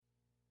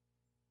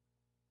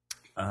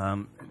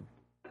Well,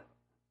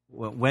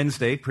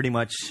 Wednesday, pretty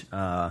much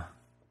our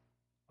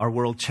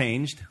world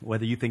changed,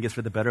 whether you think it's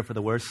for the better or for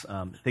the worse.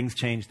 Things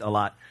changed a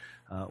lot.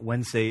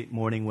 Wednesday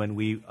morning when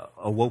we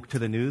awoke to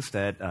the news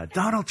that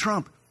Donald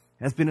Trump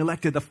has been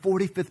elected the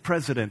 45th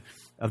president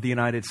of the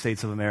United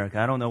States of America.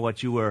 I don't know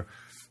what you were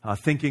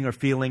thinking or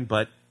feeling,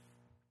 but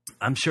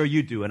I'm sure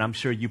you do, and I'm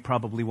sure you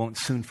probably won't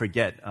soon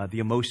forget the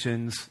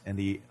emotions and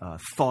the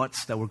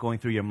thoughts that were going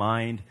through your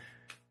mind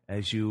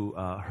as you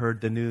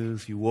heard the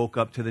news. You woke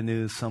up to the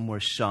news. Some were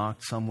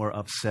shocked, some were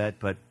upset.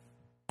 But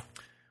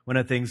one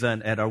of the things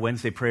at our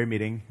Wednesday prayer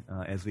meeting,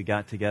 as we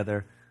got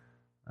together,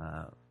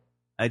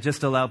 I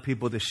just allowed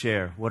people to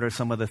share what are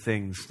some of the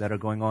things that are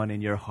going on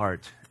in your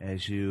heart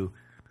as you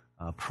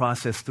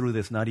process through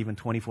this, not even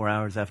 24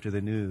 hours after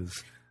the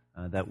news,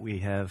 that we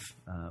have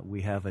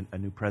a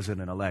new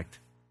president-elect.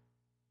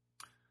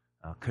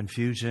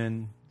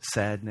 Confusion,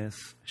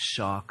 sadness,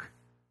 shock,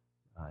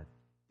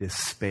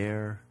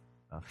 despair,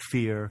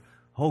 fear,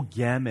 whole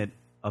gamut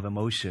of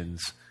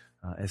emotions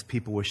as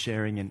people were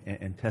sharing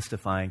and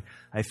testifying.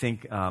 I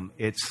think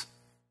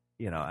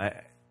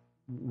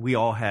we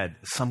all had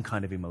some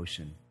kind of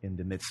emotion in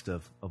the midst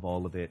of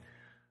all of it.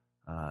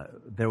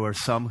 There were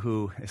some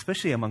who,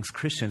 especially amongst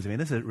Christians,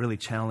 this is a really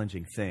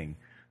challenging thing.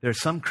 There are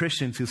some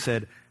Christians who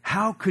said,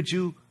 how could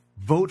you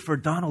vote for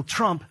Donald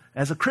Trump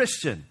as a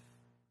Christian?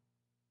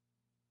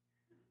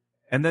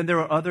 And then there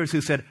were others who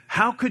said,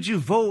 how could you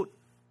vote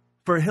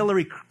for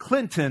Hillary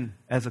Clinton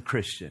as a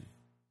Christian?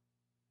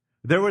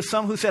 There were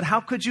some who said, how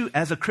could you,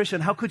 as a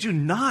Christian, how could you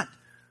not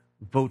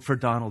vote for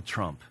Donald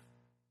Trump?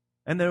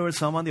 And there were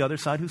some on the other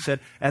side who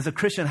said, as a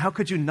Christian, how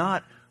could you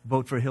not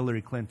vote for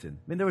Hillary Clinton?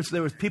 There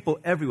was people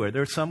everywhere.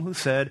 There were some who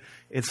said,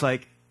 it's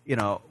like,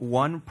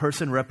 one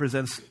person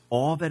represents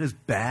all that is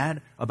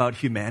bad about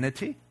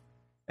humanity.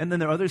 And then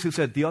there are others who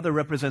said the other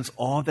represents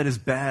all that is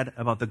bad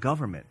about the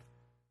government.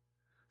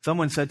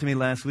 Someone said to me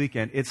last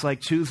weekend, it's like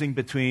choosing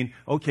between,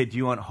 okay, do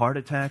you want heart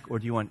attack or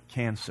do you want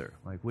cancer?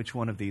 Like, which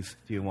one of these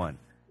do you want?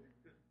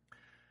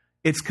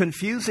 It's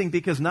confusing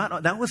because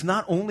that was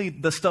not only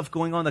the stuff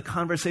going on, the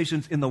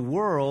conversations in the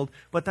world,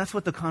 but that's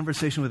what the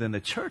conversation within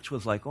the church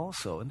was like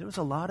also. And there was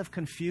a lot of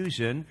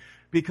confusion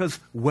because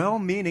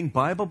well-meaning,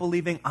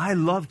 Bible-believing, I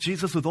love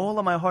Jesus with all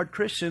of my heart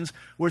Christians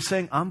were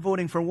saying, I'm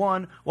voting for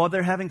one, while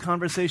they're having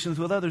conversations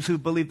with others who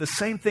believe the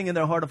same thing in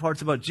their heart of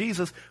hearts about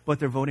Jesus, but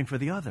they're voting for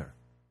the other.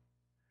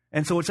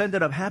 And so what's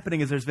ended up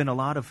happening is there's been a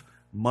lot of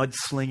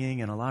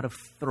mudslinging and a lot of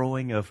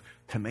throwing of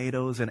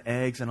tomatoes and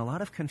eggs and a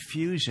lot of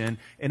confusion.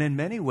 And in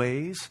many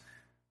ways,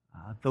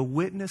 the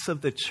witness of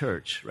the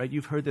church, right?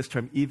 You've heard this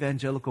term,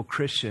 evangelical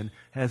Christian,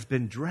 has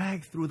been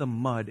dragged through the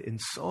mud in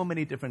so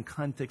many different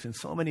contexts and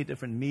so many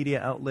different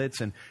media outlets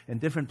and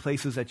different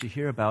places that you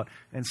hear about.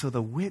 And so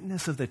the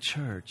witness of the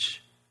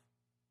church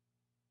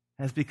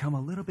has become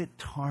a little bit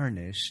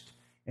tarnished,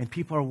 and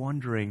people are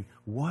wondering,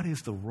 what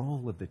is the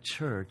role of the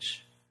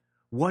church?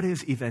 What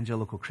is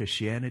evangelical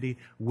Christianity?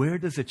 Where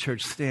does the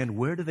church stand?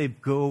 Where do they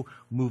go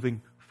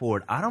moving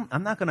forward?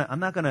 I'm not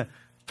gonna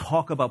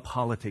talk about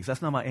politics.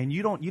 That's not and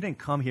you didn't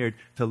come here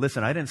to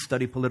listen. I didn't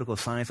study political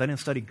science. I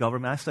didn't study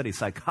government. I studied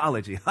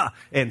psychology.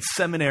 In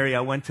seminary,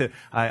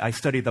 I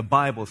studied the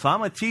Bible. So I'm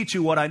gonna teach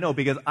you what I know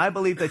because I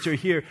believe that you're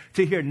here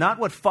to hear not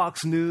what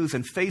Fox News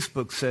and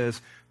Facebook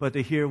says, but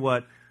to hear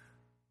what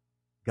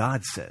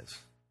God says.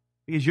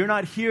 Because you're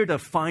not here to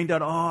find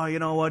out, you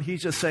know what,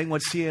 he's just saying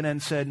what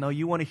CNN said. No,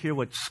 you want to hear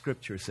what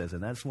Scripture says,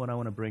 and that's what I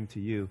want to bring to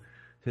you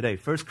today.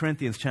 1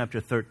 Corinthians chapter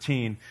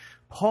 13,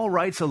 Paul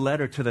writes a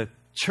letter to the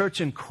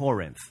church in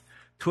Corinth,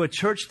 to a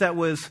church that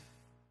was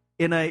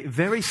in a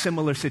very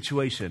similar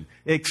situation,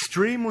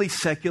 extremely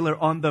secular,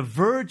 on the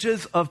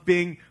verges of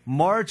being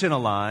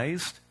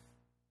marginalized,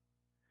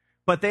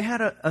 but they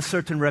had a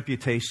certain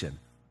reputation.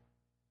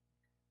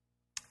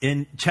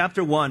 In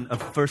chapter 1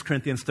 of 1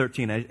 Corinthians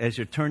 13, as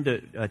you turn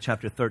to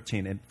chapter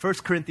 13, in 1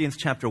 Corinthians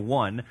chapter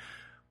 1,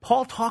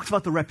 Paul talks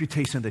about the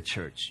reputation of the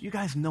church. You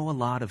guys know a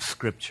lot of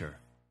Scripture.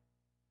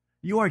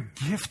 You are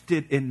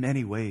gifted in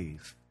many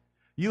ways.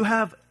 You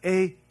have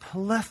a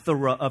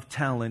plethora of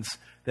talents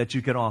that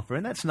you can offer,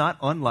 and that's not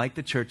unlike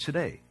the church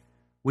today.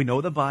 We know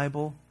the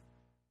Bible.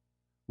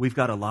 We've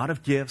got a lot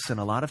of gifts and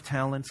a lot of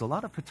talents, a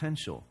lot of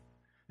potential.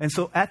 And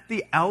so at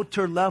the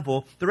outer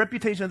level, the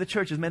reputation of the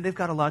church is, man, they've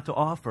got a lot to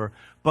offer.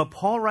 But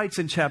Paul writes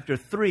in chapter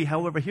 3,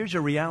 however, here's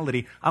your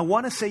reality. I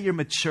want to say you're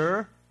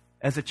mature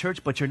as a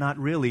church, but you're not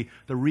really.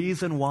 The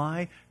reason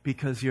why?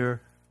 Because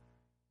you're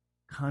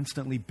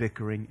constantly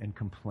bickering and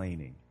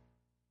complaining.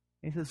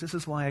 He says, this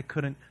is why I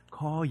couldn't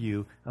call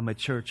you a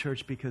mature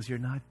church, because you're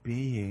not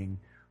being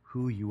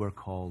who you are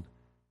called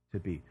to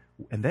be.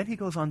 And then he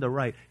goes on to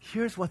write,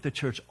 here's what the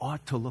church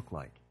ought to look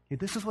like.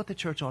 This is what the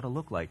church ought to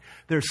look like.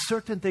 There are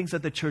certain things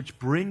that the church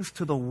brings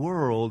to the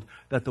world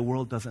that the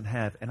world doesn't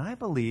have. And I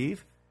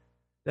believe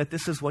that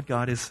this is what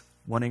God is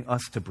wanting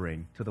us to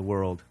bring to the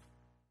world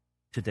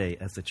today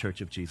as the church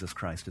of Jesus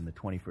Christ in the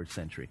 21st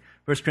century.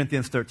 1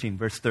 Corinthians 13,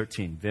 verse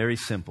 13, very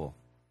simple.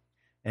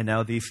 And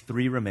now these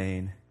three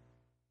remain: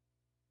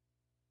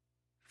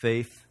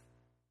 faith,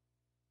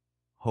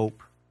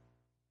 hope,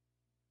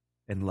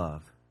 and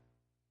love.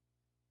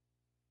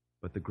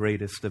 But the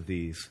greatest of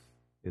these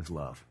is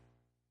love.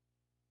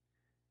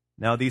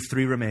 Now these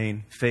three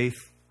remain: faith,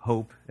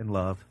 hope, and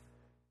love.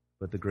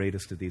 But the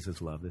greatest of these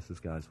is love. This is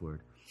God's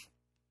word.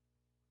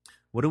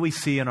 What do we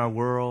see in our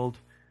world?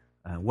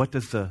 What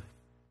does the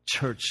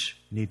church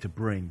need to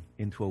bring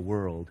into a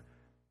world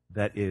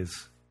that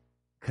is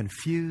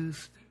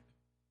confused,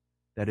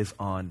 that is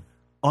on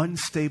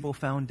unstable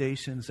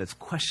foundations, that's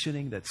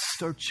questioning, that's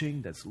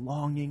searching, that's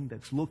longing,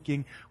 that's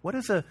looking? What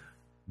does a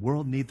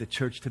world need the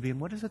church to be?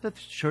 And what is it that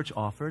the church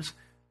offers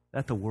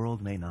that the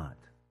world may not?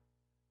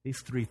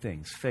 These three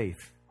things: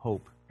 faith,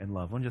 hope, and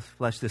love. We'll just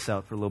flesh this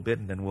out for a little bit,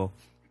 and then we'll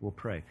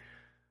pray.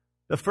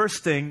 The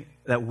first thing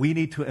that we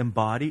need to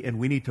embody and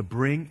we need to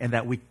bring and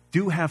that we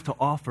do have to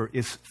offer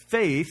is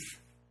faith,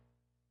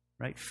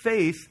 right?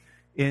 Faith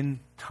in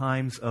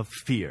times of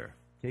fear.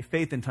 Okay,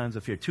 faith in times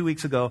of fear. 2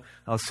 weeks ago,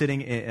 I was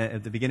sitting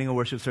at the beginning of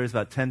worship service,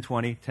 about 10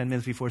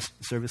 minutes before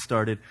service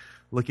started,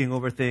 looking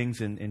over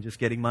things and just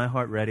getting my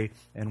heart ready.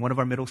 And one of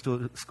our middle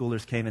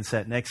schoolers came and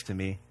sat next to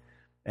me.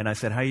 And I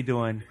said, "How you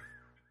doing?"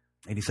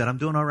 And he said, "I'm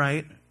doing all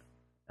right.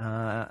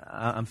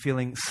 I'm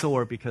feeling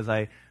sore because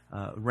I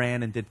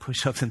ran and did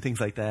push-ups and things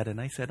like that."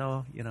 And I said,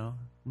 "Oh,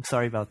 I'm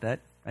sorry about that.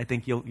 I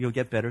think you'll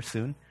get better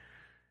soon."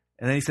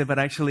 And then he said, "But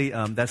actually,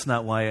 that's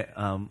not why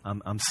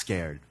I'm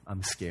scared.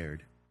 I'm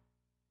scared."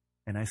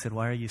 And I said,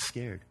 "Why are you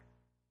scared?"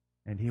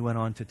 And he went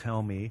on to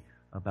tell me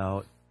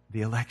about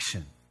the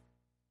election.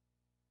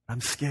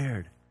 "I'm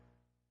scared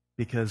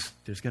because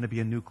there's going to be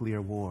a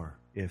nuclear war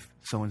if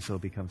so-and-so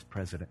becomes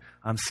president.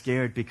 I'm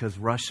scared because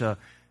Russia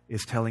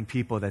is telling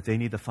people that they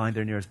need to find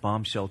their nearest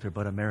bomb shelter,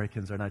 but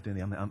Americans are not doing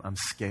it. I'm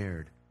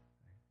scared."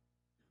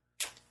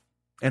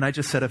 And I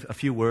just said a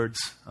few words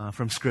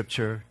from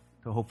Scripture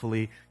to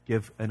hopefully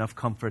give enough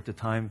comfort to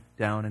time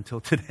down until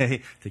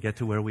today to get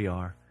to where we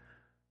are.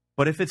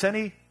 But if it's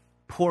any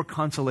poor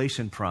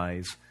consolation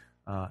prize,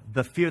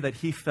 the fear that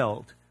he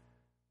felt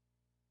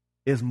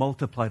is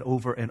multiplied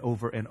over and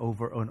over and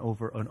over and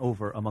over and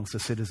over amongst the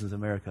citizens of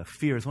America.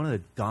 Fear is one of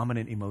the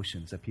dominant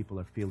emotions that people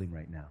are feeling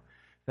right now.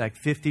 In fact,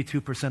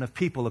 52% of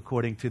people,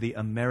 according to the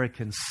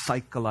American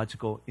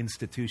Psychological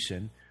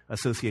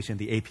Association,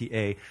 the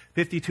APA,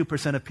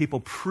 52% of people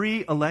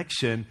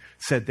pre-election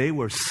said they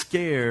were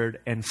scared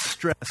and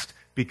stressed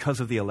because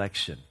of the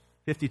election.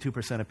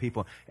 52% of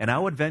people. And I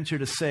would venture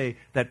to say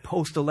that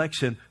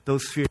post-election,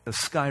 those fears have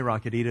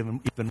skyrocketed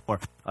even more.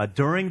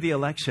 During the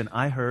election,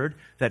 I heard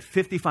that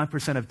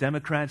 55% of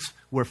Democrats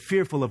were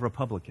fearful of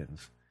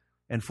Republicans,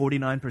 and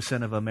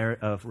 49%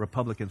 of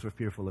Republicans were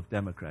fearful of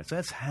Democrats. So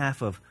that's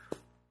half of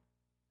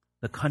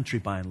the country,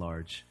 by and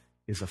large,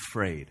 is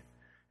afraid.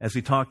 As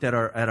we talked at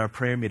our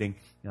prayer meeting,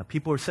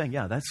 people were saying,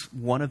 that's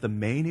one of the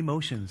main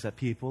emotions that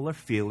people are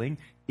feeling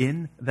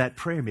in that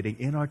prayer meeting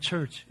in our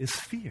church is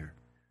fear.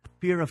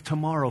 Fear of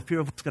tomorrow, fear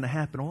of what's going to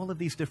happen, all of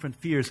these different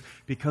fears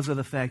because of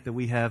the fact that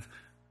we have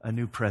a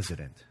new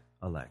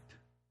president-elect.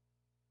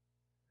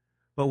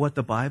 But what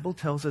the Bible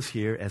tells us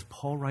here, as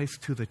Paul writes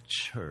to the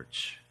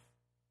church,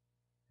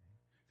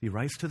 he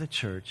writes to the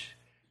church,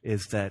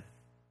 is that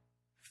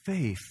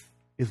faith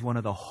is one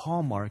of the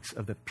hallmarks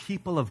of the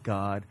people of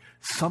God,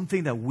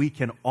 something that we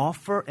can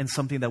offer and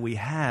something that we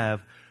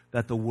have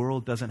that the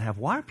world doesn't have.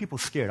 Why are people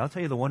scared? I'll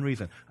tell you the one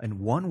reason. In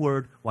one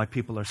word, why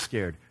people are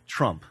scared.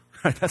 Trump.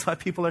 Right? That's why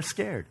people are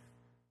scared.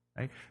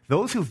 Right?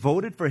 Those who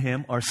voted for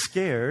him are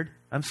scared.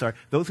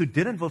 Those who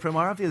didn't vote for him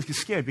are obviously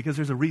scared because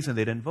there's a reason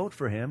they didn't vote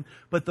for him.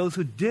 But those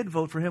who did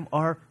vote for him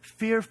are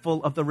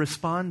fearful of the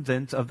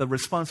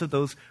response of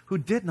those who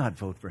did not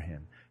vote for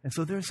him. And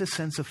so there's this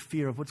sense of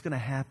fear of what's going to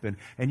happen.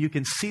 And you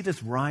can see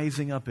this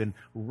rising up in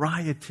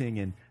rioting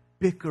and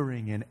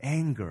bickering and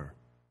anger.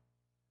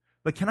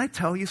 But can I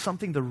tell you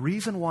something? The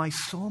reason why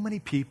so many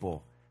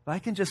people, if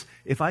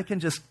I can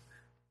just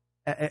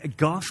a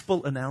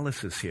gospel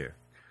analysis here,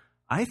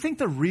 I think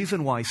the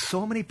reason why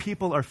so many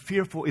people are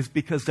fearful is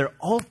because their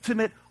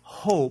ultimate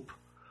hope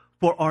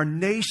for our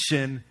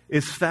nation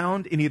is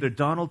found in either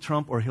Donald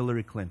Trump or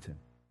Hillary Clinton.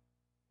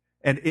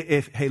 And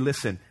hey,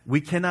 listen,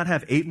 we cannot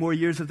have 8 more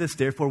years of this,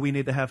 therefore we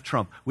need to have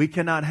Trump. We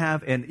cannot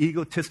have an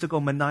egotistical,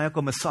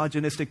 maniacal,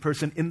 misogynistic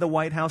person in the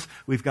White House.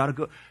 We've got to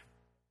go.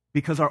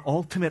 Because our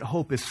ultimate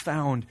hope is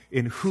found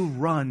in who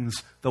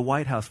runs the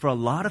White House. For a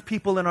lot of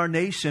people in our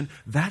nation,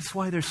 that's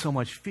why there's so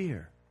much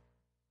fear.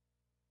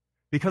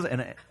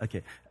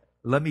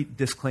 Let me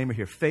disclaimer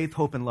here. Faith,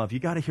 hope, and love. You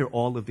got to hear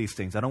all of these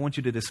things. I don't want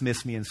you to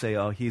dismiss me and say,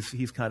 "Oh,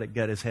 he's kind of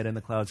got his head in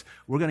the clouds."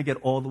 We're going to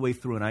get all the way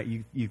through,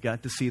 and you've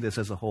got to see this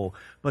as a whole.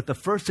 But the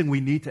first thing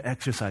we need to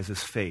exercise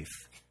is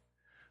faith.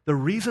 The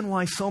reason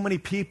why so many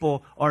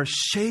people are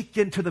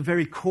shaken to the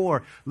very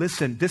core,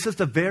 listen, this is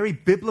the very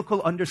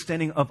biblical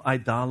understanding of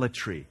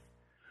idolatry.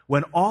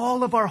 When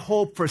all of our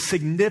hope for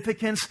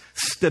significance,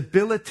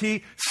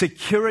 stability,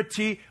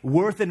 security,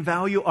 worth, and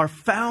value are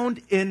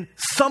found in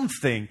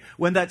something,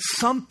 when that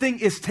something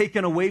is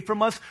taken away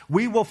from us,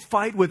 we will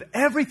fight with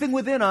everything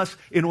within us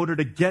in order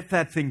to get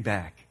that thing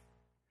back.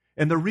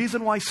 And the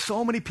reason why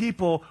so many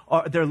people,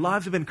 their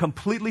lives have been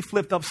completely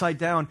flipped upside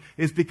down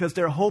is because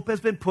their hope has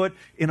been put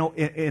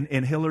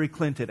in Hillary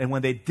Clinton. And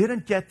when they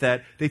didn't get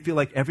that, they feel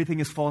like everything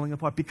is falling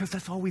apart because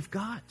that's all we've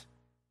got.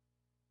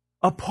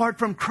 Apart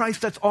from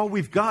Christ, that's all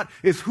we've got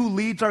is who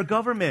leads our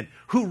government,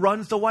 who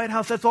runs the White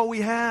House. That's all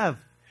we have.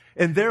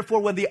 And therefore,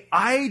 when the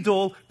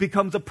idol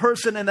becomes a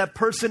person and that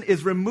person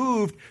is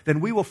removed, then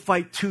we will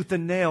fight tooth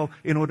and nail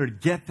in order to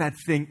get that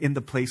thing in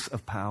the place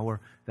of power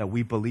that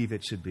we believe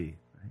it should be.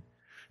 Right?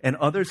 And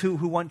others who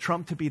want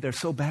Trump to be there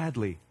so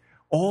badly,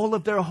 all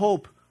of their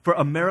hope for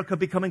America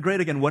becoming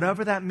great again,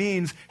 whatever that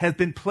means, has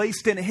been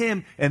placed in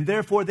him, and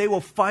therefore they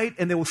will fight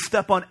and they will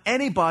step on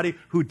anybody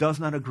who does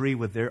not agree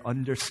with their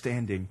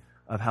understanding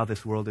of how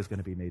this world is going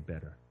to be made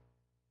better.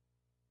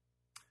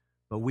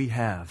 But we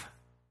have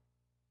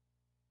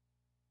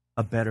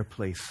a better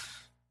place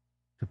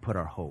to put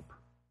our hope.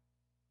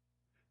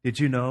 Did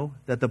you know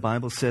that the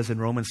Bible says in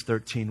Romans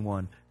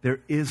 13:1,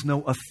 there is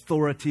no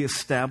authority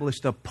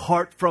established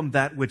apart from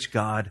that which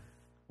God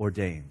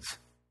ordains?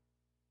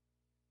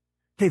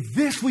 Okay,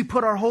 this we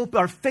put our hope,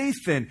 our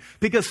faith in,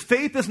 because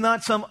faith is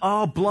not some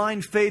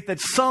blind faith that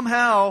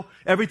somehow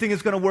everything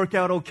is going to work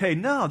out okay.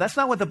 No, that's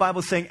not what the Bible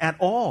is saying at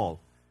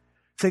all.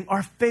 It's saying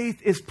our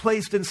faith is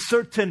placed in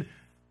certain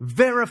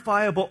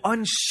verifiable,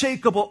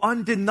 unshakable,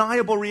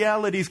 undeniable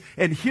realities.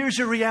 And here's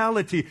your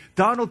reality.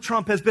 Donald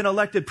Trump has been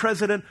elected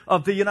President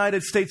of the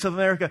United States of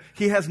America.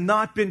 He has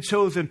not been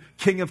chosen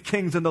King of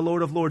Kings and the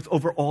Lord of Lords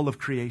over all of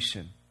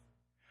creation.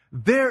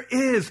 There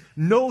is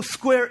no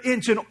square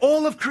inch in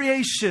all of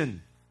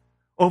creation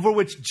over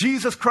which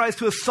Jesus Christ,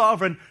 who is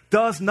sovereign,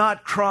 does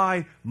not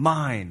cry,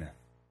 mine.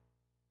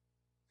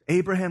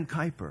 Abraham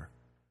Kuyper.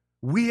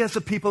 We as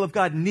a people of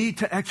God need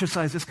to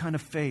exercise this kind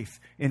of faith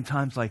in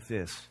times like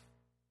this.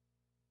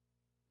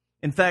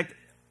 In fact,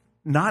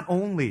 not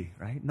only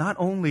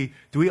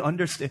do we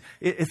understand,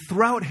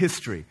 throughout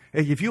history,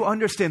 if you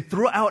understand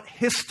throughout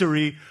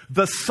history,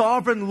 the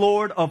sovereign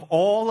Lord of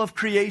all of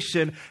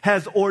creation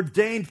has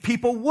ordained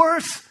people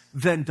worse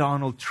than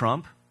Donald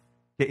Trump,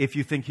 if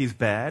you think he's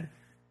bad,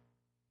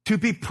 to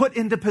be put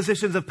into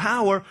positions of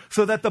power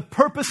so that the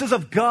purposes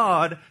of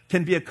God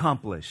can be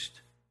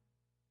accomplished.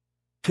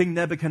 King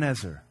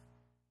Nebuchadnezzar,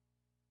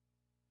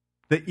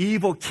 the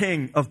evil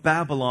king of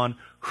Babylon,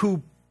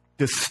 who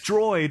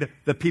destroyed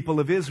the people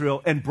of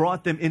Israel and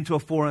brought them into a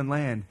foreign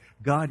land.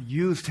 God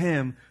used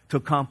him to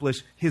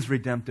accomplish his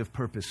redemptive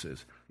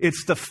purposes.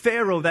 It's the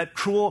Pharaoh, that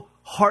cruel,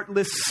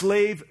 heartless,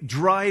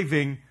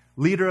 slave-driving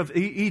leader of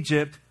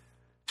Egypt,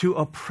 to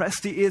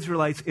oppress the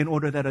Israelites in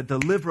order that a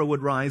deliverer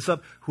would rise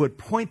up who would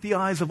point the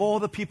eyes of all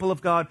the people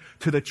of God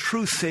to the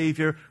true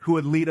Savior who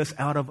would lead us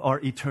out of our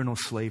eternal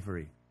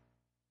slavery.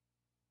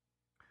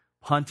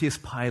 Pontius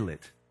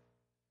Pilate,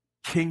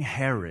 King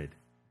Herod,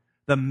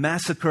 the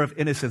massacre of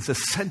innocents, the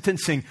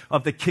sentencing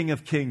of the King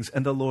of Kings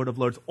and the Lord of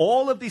Lords.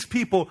 All of these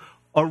people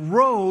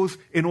arose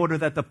in order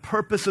that the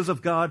purposes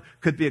of God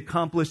could be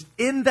accomplished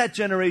in that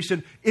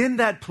generation, in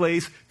that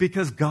place,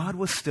 because God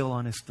was still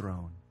on his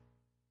throne.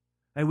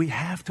 And we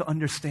have to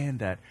understand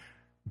that.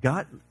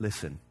 God,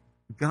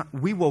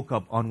 we woke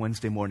up on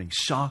Wednesday morning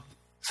shocked,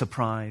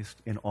 surprised,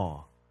 in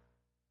awe.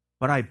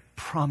 But I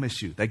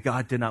promise you that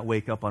God did not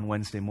wake up on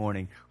Wednesday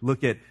morning.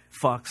 Look at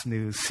Fox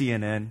News,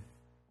 CNN,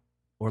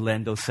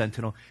 Orlando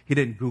Sentinel. He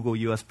didn't Google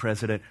U.S.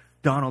 President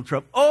Donald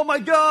Trump. Oh my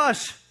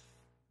gosh!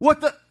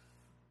 What the?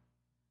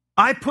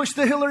 I pushed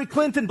the Hillary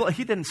Clinton.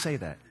 He didn't say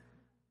that.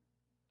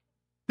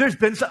 There's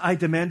been, I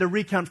demand a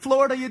recount.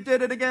 Florida, you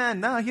did it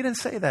again. No, he didn't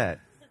say that.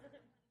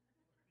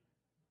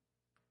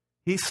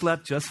 He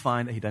slept just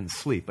fine. He doesn't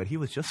sleep, but he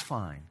was just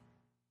fine.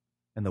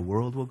 And the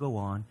world will go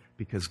on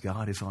because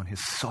God is on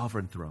his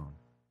sovereign throne.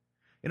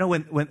 You know,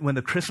 when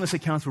the Christmas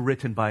accounts were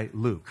written by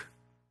Luke,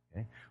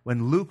 okay,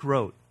 when Luke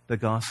wrote the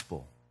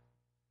gospel,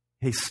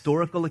 a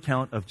historical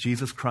account of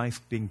Jesus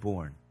Christ being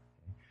born,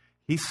 okay,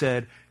 he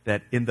said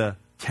that in the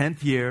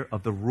 10th year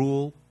of the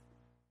rule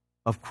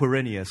of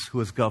Quirinius, who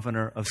was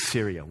governor of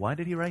Syria. Why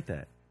did he write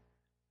that?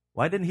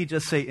 Why didn't he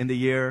just say in the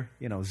year,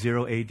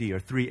 0 AD or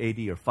 3 AD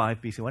or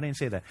 5 BC? Why didn't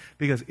he say that?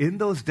 Because in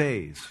those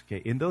days,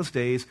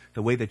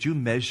 the way that you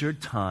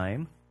measured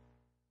time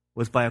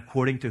was by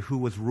according to who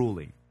was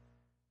ruling.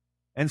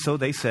 And so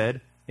they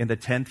said in the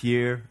 10th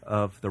year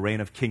of the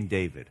reign of King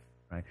David,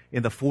 right?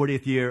 In the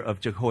 40th year of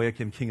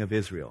Jehoiakim, king of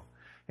Israel.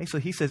 And so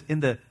he says in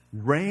the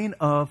reign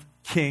of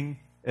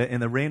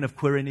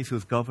Quirinius, who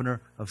was governor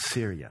of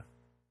Syria.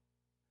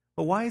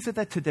 But why is it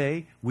that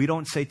today, we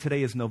don't say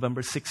today is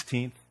November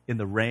 16th in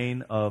the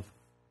reign of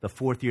the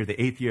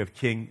 8th year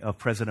of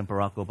President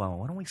Barack Obama?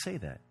 Why don't we say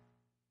that?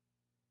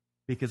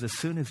 Because as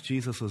soon as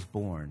Jesus was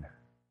born,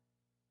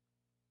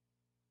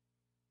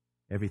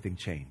 everything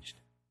changed.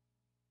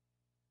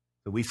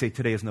 So we say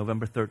today is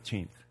November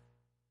 13th,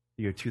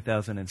 the year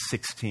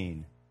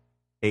 2016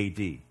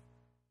 AD.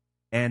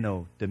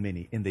 Anno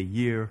Domini, in the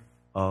year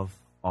of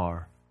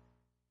our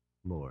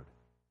Lord.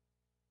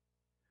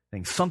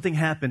 Something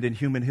happened in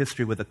human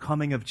history with the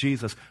coming of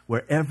Jesus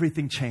where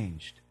everything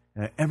changed.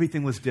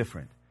 Everything was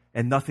different.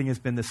 And nothing has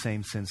been the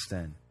same since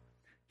then.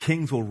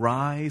 Kings will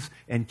rise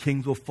and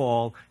kings will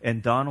fall.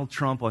 And Donald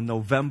Trump on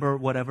November,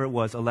 whatever it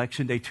was,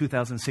 Election Day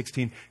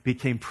 2016,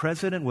 became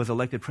president, was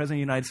elected president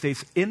of the United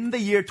States in the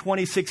year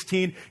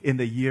 2016, in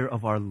the year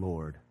of our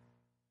Lord.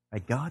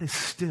 God is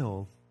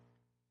still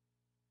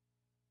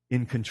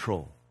in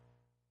control.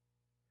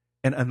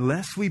 And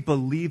unless we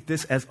believe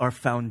this as our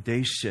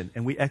foundation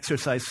and we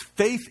exercise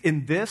faith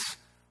in this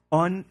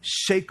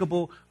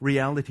unshakable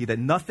reality that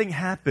nothing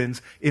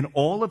happens in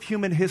all of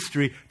human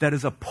history that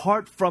is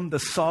apart from the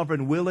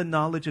sovereign will and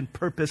knowledge and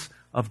purpose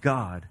of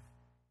God,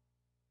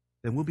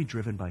 then we'll be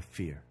driven by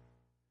fear.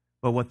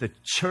 But what the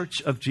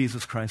Church of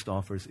Jesus Christ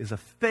offers is a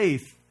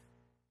faith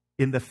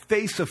in the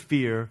face of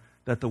fear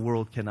that the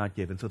world cannot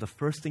give. And so the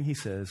first thing he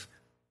says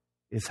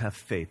is have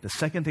faith. The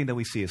second thing that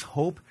we see is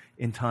hope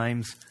in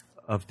times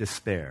of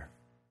despair.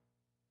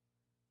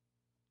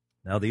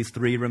 Now these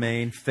three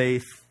remain: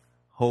 faith,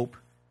 hope,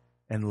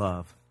 and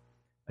love.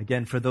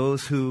 Again, for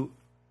those who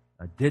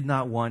did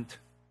not want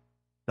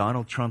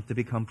Donald Trump to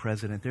become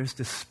president, there's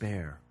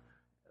despair.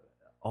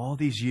 All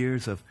these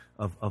years of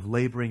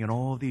laboring and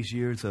all these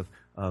years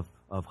of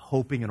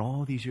hoping and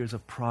all these years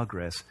of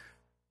progress,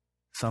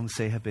 some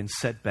say have been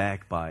set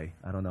back by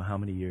I don't know how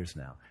many years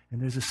now.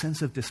 And there's a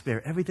sense of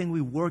despair. Everything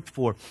we worked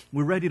for,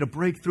 we're ready to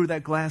break through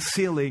that glass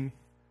ceiling,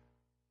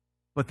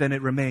 but then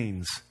it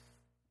remains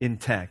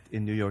intact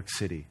in New York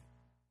City.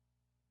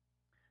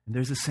 And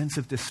there's a sense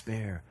of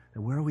despair.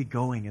 That where are we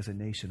going as a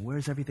nation? Where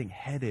is everything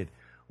headed?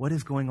 What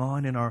is going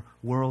on in our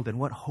world? And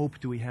what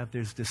hope do we have?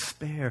 There's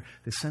despair,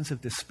 this sense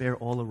of despair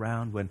all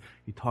around when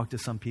you talk to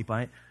some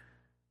people.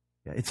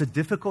 It's a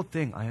difficult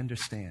thing, I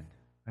understand.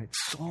 Right?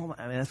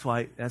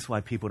 That's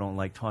why people don't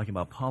like talking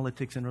about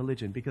politics and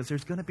religion, because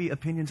there's going to be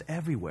opinions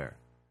everywhere.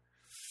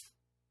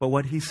 But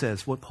what he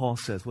says, what Paul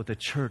says, what the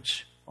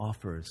church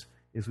offers,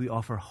 is we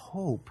offer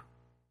hope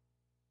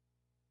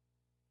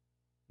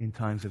in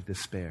times of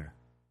despair.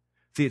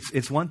 See,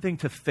 it's one thing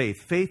to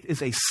faith. Faith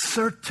is a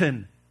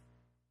certain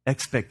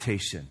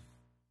expectation.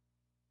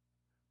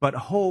 But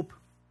hope,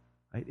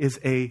 right, is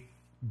a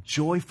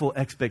joyful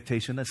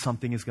expectation that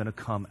something is going to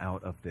come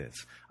out of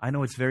this. I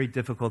know it's very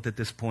difficult at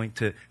this point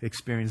to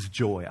experience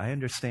joy. I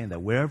understand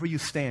that. Wherever you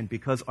stand,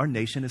 because our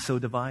nation is so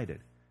divided.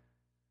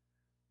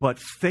 But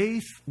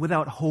faith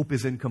without hope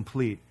is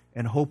incomplete,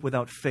 and hope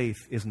without faith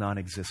is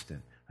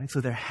non-existent. Right? So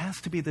there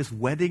has to be this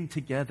wedding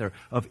together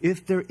of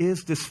if there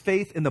is this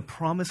faith in the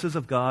promises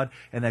of God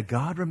and that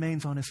God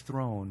remains on his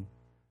throne,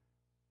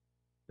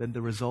 then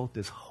the result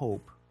is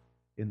hope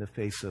in the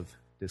face of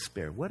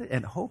despair.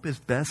 And hope is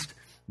best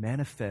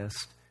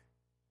manifest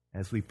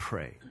as we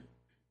pray.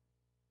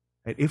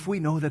 Right? If we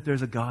know that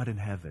there's a God in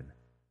heaven,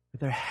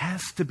 there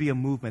has to be a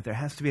movement, there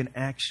has to be an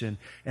action,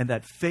 and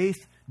that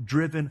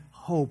faith-driven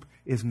hope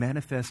is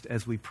manifest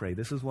as we pray.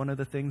 This is one of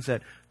the things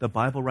that the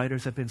Bible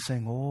writers have been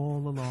saying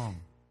all along.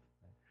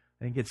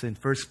 I think it's in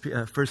 1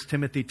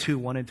 Timothy 2,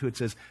 1 and 2, it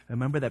says,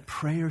 remember that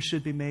prayer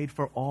should be made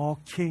for all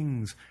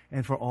kings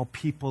and for all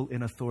people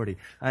in authority.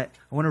 I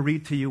want to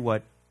read to you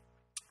what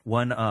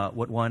one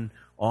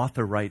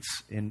author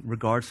writes in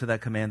regards to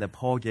that command that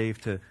Paul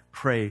gave to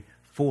pray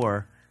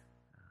for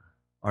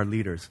our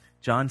leaders.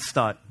 John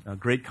Stott, a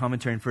great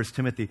commentary in 1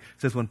 Timothy,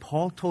 says, when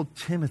Paul told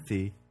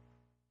Timothy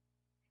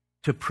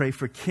to pray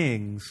for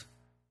kings,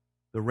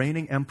 the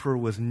reigning emperor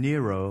was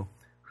Nero,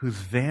 whose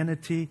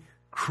vanity,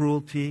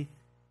 cruelty,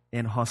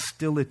 and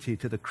hostility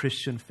to the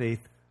Christian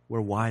faith were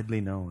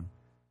widely known.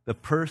 The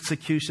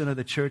persecution of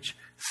the church,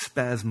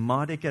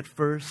 spasmodic at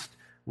first,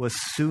 was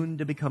soon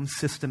to become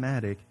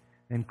systematic,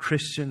 and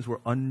Christians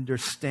were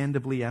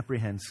understandably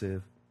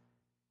apprehensive,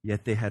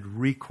 yet they had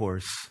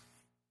recourse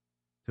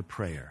to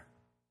prayer.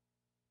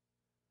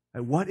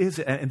 And what is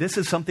it? And this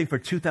is something for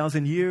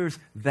 2,000 years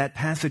that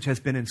passage has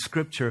been in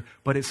Scripture,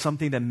 but it's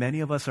something that many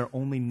of us are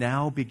only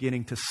now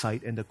beginning to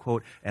cite and to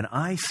quote. And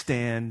I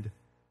stand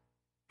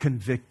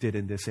convicted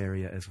in this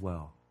area as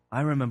well.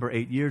 I remember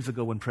 8 years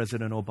ago when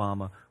President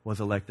Obama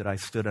was elected, I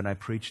stood and I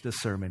preached a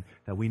sermon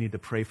that we need to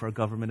pray for our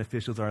government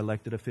officials, our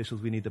elected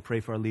officials, we need to pray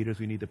for our leaders,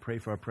 we need to pray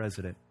for our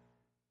president.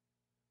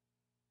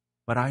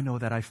 But I know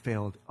that I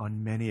failed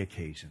on many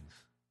occasions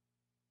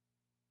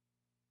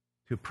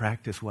to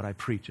practice what I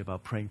preach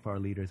about praying for our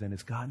leaders. And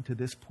it's gotten to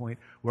this point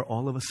where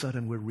all of a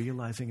sudden we're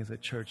realizing as a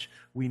church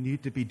we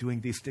need to be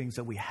doing these things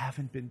that we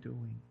haven't been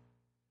doing.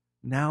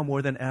 Now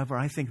more than ever,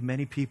 I think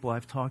many people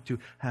I've talked to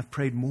have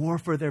prayed more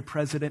for their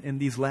president in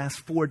these last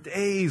 4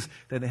 days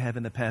than they have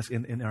in the past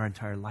in our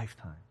entire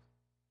lifetime.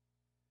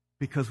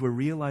 Because we're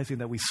realizing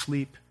that we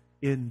sleep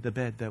in the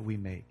bed that we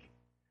make.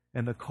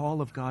 And the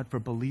call of God for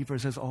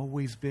believers has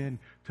always been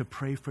to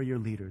pray for your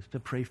leaders, to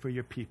pray for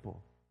your people,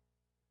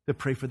 to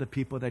pray for the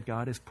people that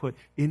God has put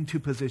into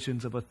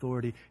positions of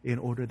authority in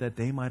order that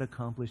they might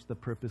accomplish the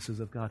purposes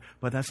of God.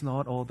 But that's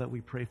not all that we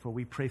pray for.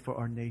 We pray for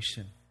our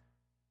nation.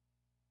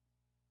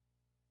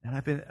 And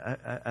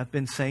I've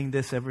been saying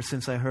this ever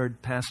since I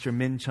heard Pastor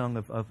Min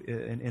Chung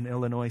in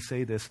Illinois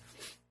say this.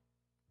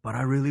 But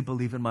I really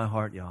believe in my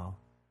heart, y'all.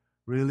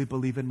 Really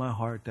believe in my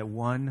heart that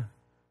one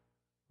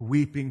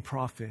weeping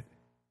prophet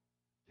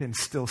can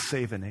still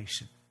save a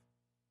nation.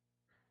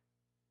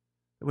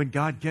 When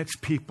God gets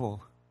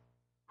people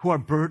who are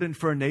burdened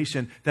for a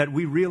nation, that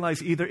we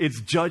realize either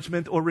it's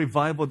judgment or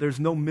revival. There's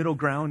no middle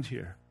ground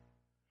here.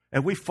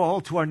 And we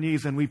fall to our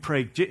knees and we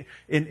pray.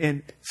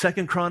 In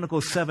 2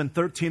 Chronicles 7,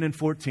 13 and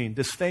 14,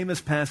 this famous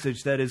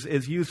passage that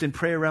is used in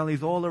prayer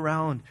rallies all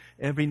around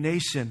every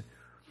nation,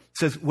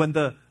 says, when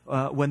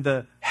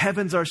the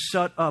heavens are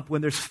shut up,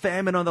 when there's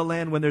famine on the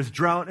land, when there's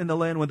drought in the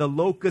land, when the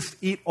locusts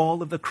eat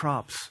all of the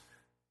crops.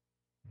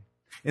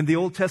 In the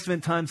Old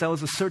Testament times, that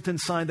was a certain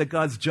sign that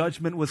God's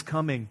judgment was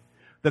coming.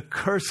 The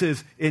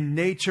curses in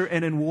nature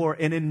and in war.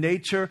 And in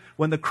nature,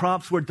 when the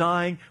crops were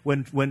dying,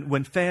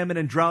 when famine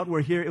and drought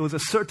were here, it was a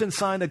certain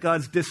sign that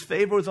God's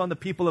disfavor was on the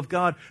people of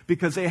God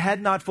because they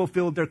had not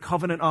fulfilled their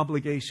covenant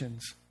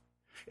obligations.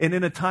 And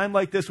in a time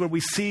like this where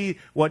we see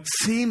what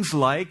seems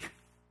like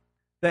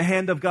the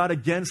hand of God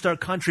against our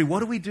country, what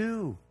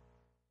do?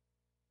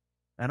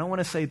 I don't want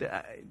to say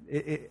that,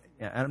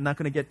 I'm not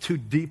going to get too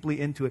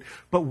deeply into it,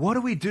 but what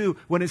do we do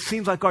when it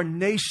seems like our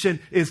nation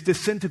is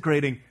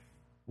disintegrating?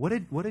 What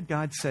did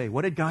God say?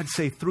 What did God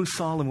say through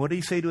Solomon? What did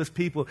he say to his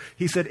people?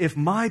 He said, if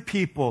my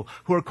people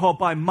who are called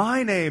by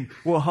my name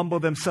will humble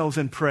themselves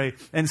and pray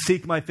and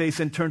seek my face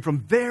and turn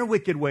from their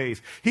wicked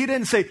ways. He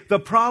didn't say the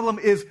problem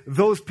is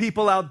those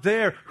people out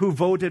there who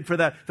voted for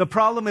that. The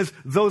problem is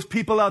those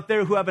people out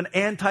there who have an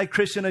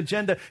anti-Christian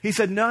agenda. He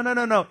said,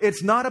 no.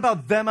 It's not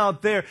about them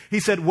out there. He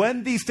said,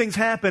 when these things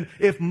happen,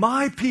 if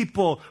my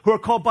people who are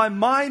called by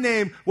my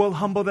name will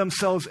humble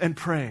themselves and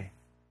pray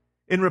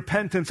in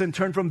repentance and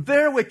turn from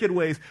their wicked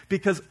ways,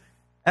 because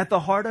at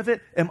the heart of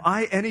it, am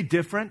I any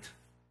different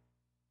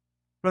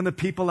from the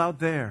people out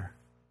there?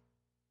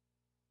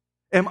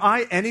 Am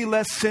I any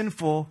less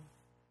sinful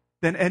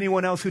than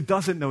anyone else who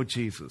doesn't know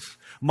Jesus?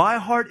 My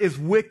heart is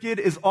wicked,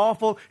 is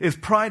awful, is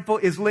prideful,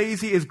 is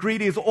lazy, is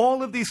greedy, is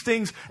all of these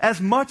things as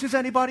much as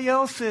anybody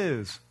else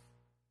is.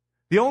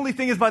 The only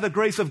thing is, by the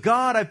grace of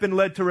God, I've been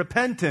led to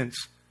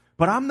repentance,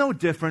 but I'm no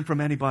different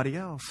from anybody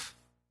else.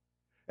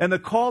 And the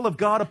call of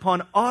God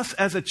upon us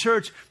as a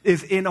church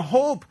is in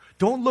hope.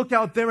 Don't look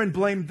out there and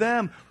blame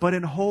them, but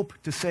in hope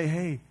to say,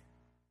 hey,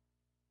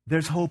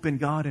 there's hope in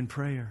God in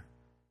prayer.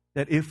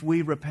 That if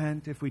we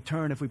repent, if we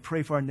turn, if we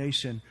pray for our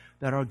nation,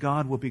 that our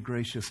God will be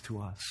gracious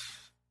to us.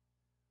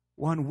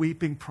 One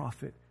weeping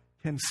prophet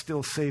can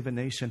still save a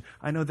nation.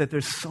 I know that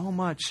there's so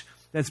much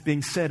that's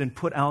being said and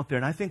put out there,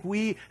 and I think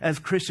we as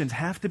Christians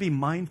have to be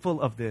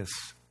mindful of this.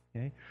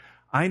 Okay?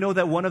 I know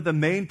that one of the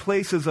main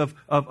places of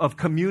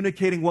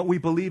communicating what we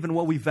believe and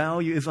what we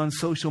value is on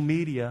social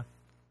media.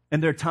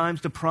 And there are times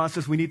to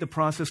process. We need to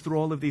process through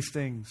all of these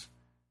things.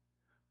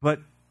 But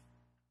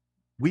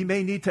we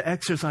may need to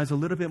exercise a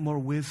little bit more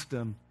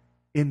wisdom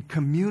in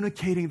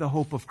communicating the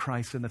hope of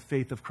Christ and the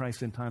faith of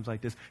Christ in times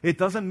like this. It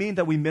doesn't mean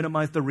that we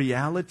minimize the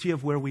reality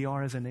of where we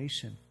are as a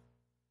nation.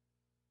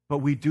 But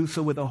we do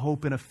so with a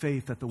hope and a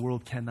faith that the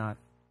world cannot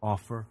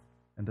offer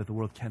and that the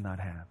world cannot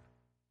have.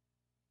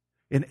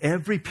 In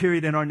every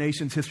period in our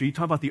nation's history, you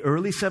talk about the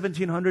early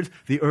 1700s,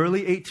 the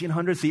early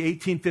 1800s, the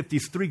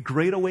 1850s, 3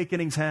 great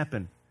awakenings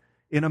happened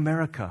in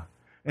America.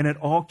 And it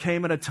all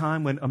came at a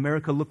time when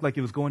America looked like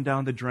it was going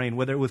down the drain,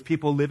 whether it was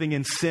people living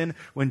in sin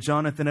when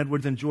Jonathan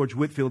Edwards and George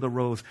Whitefield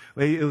arose.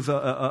 It was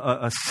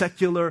a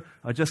secular,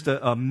 just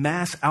a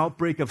mass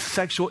outbreak of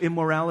sexual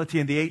immorality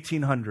in the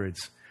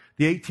 1800s.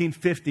 The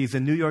 1850s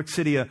in New York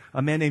City,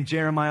 a man named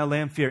Jeremiah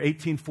Lanphier,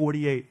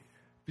 1848.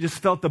 We just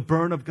felt the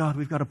burn of God.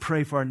 We've got to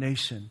pray for our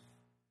nation.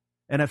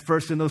 And at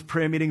first in those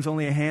prayer meetings,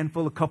 only a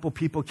couple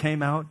people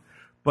came out.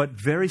 But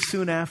very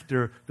soon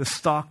after, the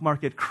stock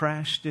market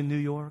crashed in New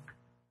York.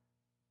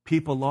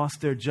 People lost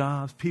their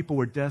jobs. People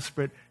were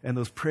desperate. And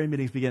those prayer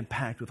meetings began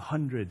packed with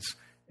hundreds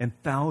and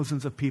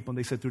thousands of people. And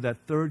they said through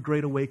that third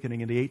great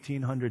awakening in the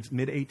 1800s,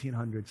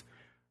 mid-1800s,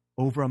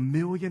 over 1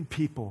 million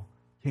people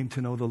came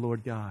to know the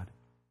Lord God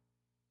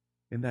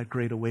in that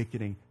great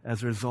awakening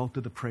as a result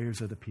of the prayers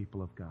of the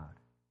people of God.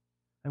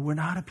 And we're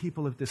not a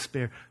people of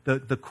despair.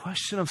 The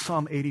question of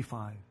Psalm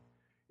 85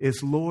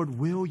 is, Lord,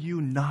 will you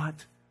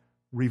not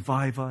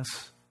revive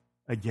us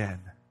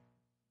again?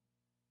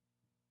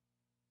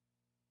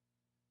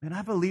 And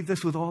I believe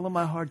this with all of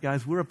my heart,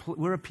 guys. We're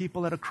a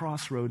people at a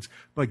crossroads,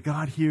 but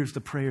God hears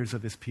the prayers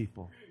of his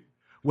people.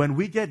 When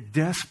we get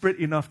desperate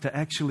enough to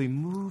actually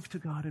move to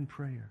God in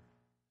prayer,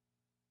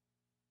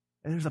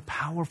 and there's a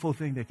powerful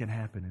thing that can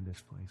happen in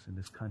this place, in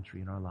this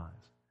country, in our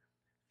lives.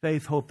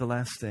 Faith, hope, the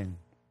last thing.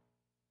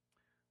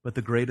 But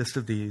the greatest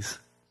of these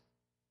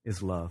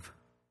is love.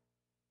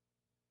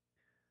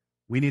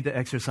 We need to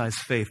exercise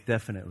faith,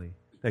 definitely,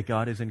 that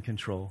God is in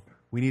control.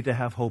 We need to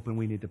have hope and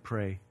we need to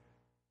pray.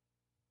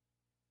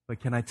 But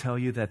can I tell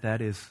you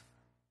that is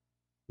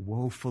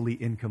woefully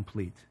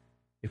incomplete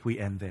if we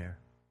end there?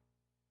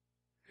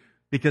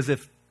 Because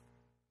if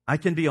I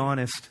can be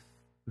honest,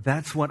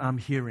 that's what I'm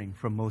hearing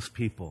from most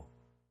people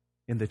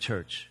in the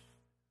church.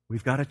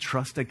 We've got to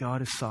trust that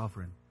God is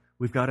sovereign.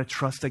 We've got to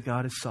trust that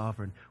God is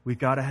sovereign. We've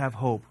got to have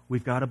hope.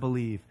 We've got to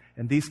believe.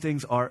 And these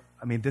things are,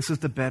 this is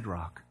the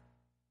bedrock.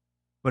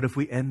 But if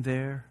we end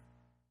there,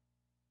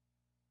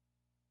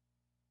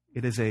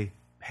 it is a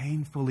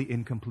painfully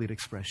incomplete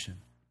expression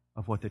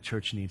of what the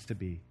church needs to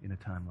be in a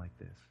time like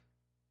this.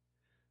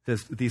 It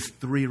says these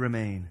three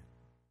remain: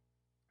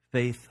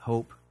 faith,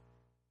 hope,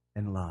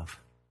 and love.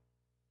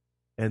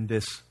 And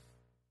this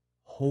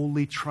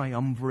holy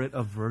triumvirate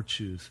of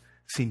virtues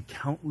seen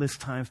countless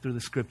times through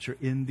the Scripture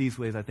in these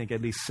ways. I think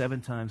at least 7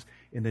 times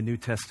in the New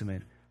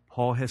Testament,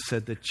 Paul has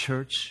said the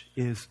church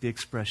is the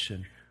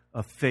expression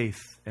of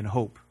faith and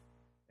hope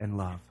and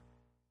love.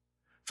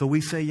 So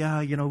we say,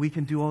 we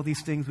can do all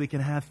these things. We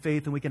can have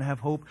faith and we can have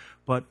hope.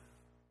 But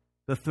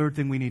the third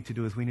thing we need to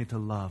do is we need to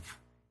love.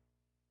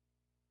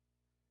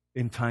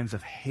 In times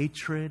of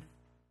hatred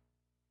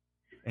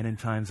and in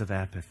times of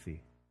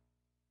apathy.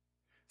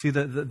 See,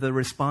 the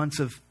response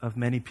of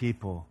many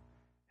people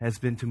has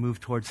been to move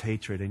towards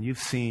hatred. And you've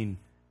seen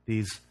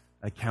these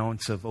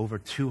accounts of over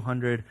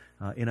 200,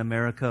 in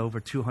America, over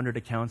 200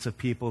 accounts of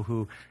people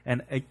who,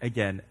 and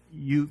again,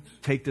 you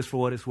take this for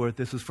what it's worth.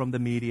 This is from the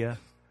media.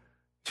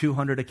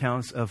 200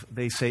 accounts of,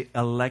 they say,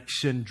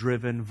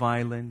 election-driven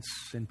violence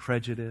and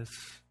prejudice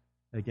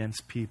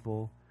against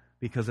people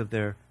because of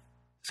their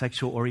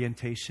sexual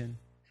orientation,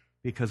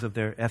 because of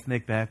their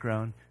ethnic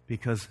background,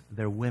 because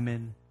they're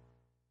women,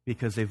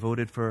 because they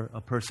voted for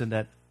a person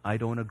that I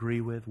don't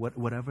agree with,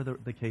 whatever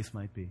the case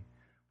might be.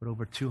 But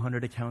over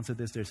 200 accounts of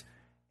this, there's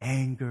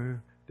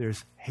anger,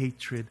 there's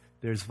hatred,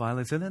 there's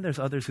violence. And then there's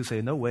others who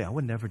say, no way, I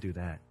would never do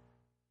that.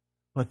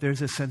 But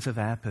there's a sense of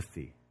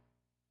apathy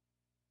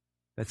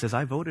that says,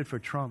 I voted for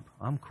Trump.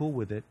 I'm cool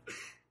with it.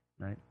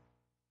 Right?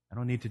 I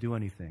don't need to do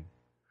anything.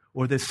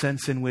 Or this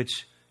sense in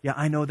which,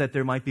 I know that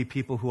there might be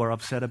people who are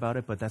upset about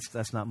it, but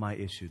that's not my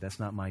issue. That's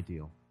not my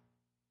deal.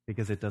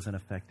 Because it doesn't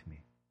affect me.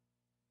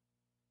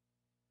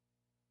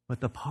 But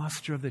the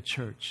posture of the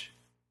church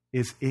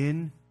is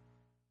in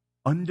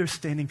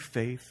understanding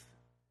faith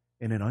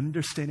and in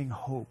understanding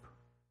hope.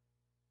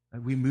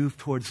 And we move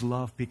towards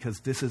love because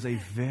this is a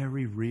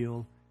very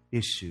real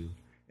issue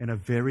and a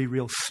very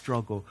real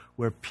struggle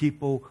where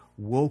people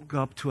woke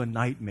up to a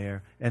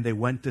nightmare and they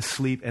went to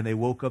sleep and they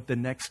woke up the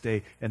next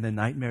day and the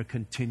nightmare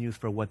continues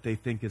for what they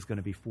think is going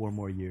to be 4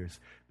 more years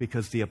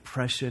because the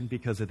oppression,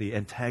 because of the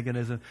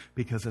antagonism,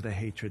 because of the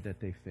hatred that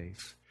they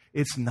face.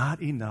 It's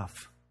not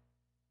enough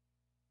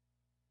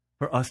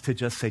for us to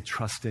just say,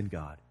 trust in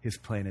God. His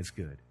plan is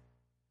good.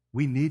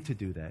 We need to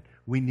do that.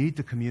 We need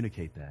to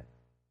communicate that.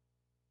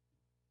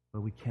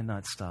 But we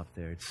cannot stop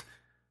there.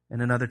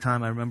 And another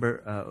time, I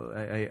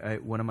remember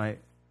one of my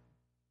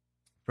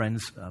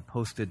friends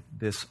posted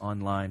this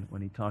online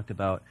when he talked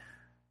about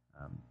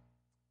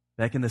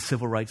back in the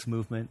civil rights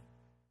movement,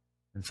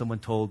 and someone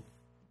told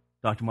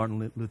Dr.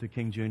 Martin Luther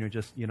King Jr.,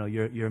 just,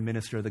 you're a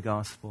minister of the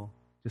gospel.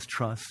 Just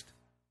trust.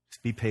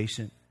 Just be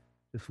patient.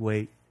 Just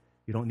wait.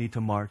 You don't need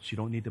to march. You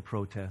don't need to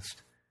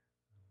protest.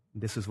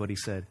 And this is what he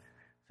said.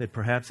 He said,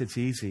 perhaps it's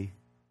easy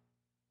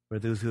for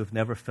those who have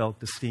never felt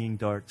the stinging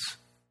darts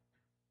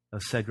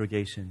of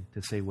segregation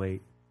to say,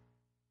 wait.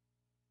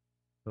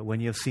 But when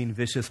you have seen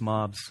vicious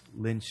mobs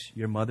lynch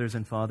your mothers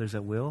and fathers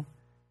at will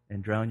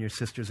and drown your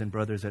sisters and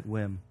brothers at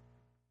whim,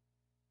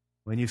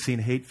 when you've seen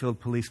hate-filled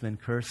policemen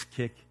curse,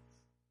 kick,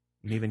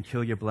 and even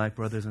kill your black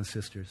brothers and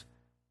sisters,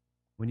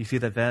 when you see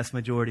the vast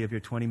majority of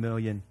your 20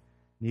 million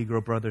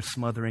Negro brothers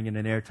smothering in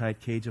an airtight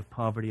cage of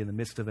poverty in the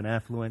midst of an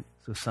affluent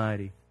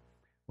society,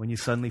 when you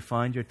suddenly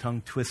find your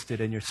tongue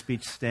twisted and your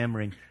speech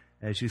stammering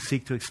as you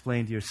seek to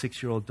explain to your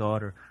 6-year-old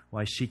daughter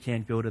why she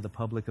can't go to the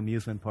public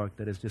amusement park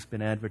that has just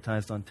been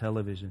advertised on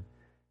television,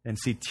 and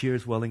see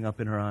tears welling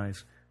up in her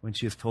eyes when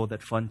she is told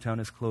that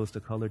Funtown is closed to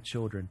colored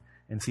children,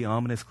 and see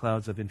ominous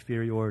clouds of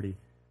inferiority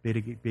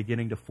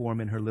beginning to form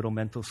in her little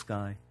mental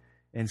sky,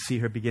 and see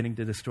her beginning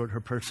to distort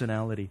her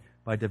personality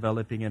by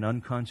developing an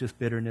unconscious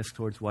bitterness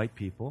towards white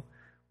people,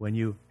 when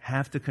you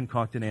have to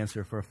concoct an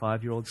answer for a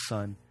 5-year-old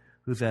son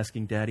who's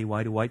asking, Daddy,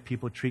 why do white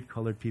people treat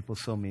colored people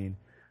so mean?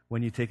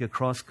 When you take a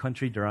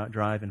cross-country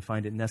drive and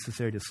find it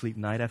necessary to sleep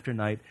night after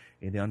night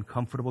in the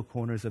uncomfortable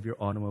corners of your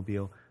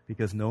automobile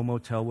because no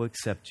motel will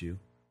accept you.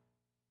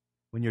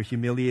 When you're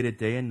humiliated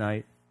day and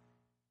night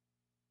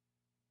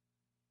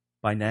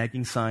by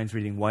nagging signs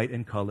reading white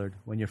and colored.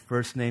 When your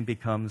first name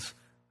becomes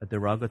a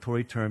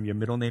derogatory term, your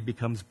middle name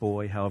becomes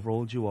boy, however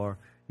old you are,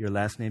 your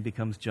last name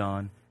becomes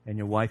John, and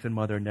your wife and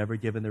mother are never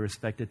given the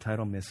respected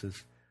title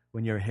Mrs.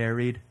 When you're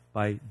harried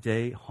by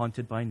day,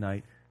 haunted by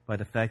night, by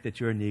the fact that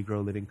you're a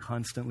Negro living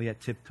constantly at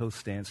tiptoe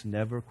stance,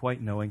 never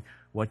quite knowing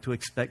what to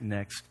expect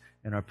next,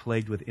 and are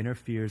plagued with inner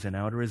fears and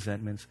outer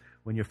resentments,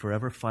 when you're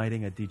forever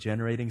fighting a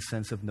degenerating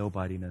sense of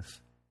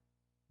nobodiness,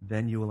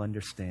 then you will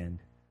understand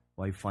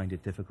why you find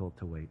it difficult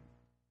to wait.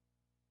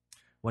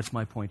 What's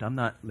my point?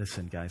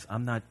 Listen, guys,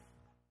 I'm not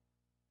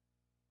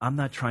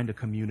trying to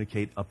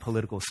communicate a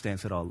political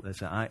stance at all.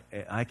 Listen,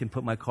 I can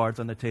put my cards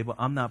on the table.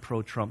 I'm not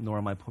pro-Trump, nor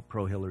am I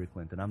pro-Hillary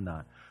Clinton. I'm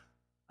not.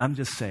 I'm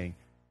just saying,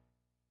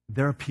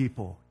 there are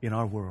people in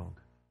our world,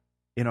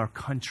 in our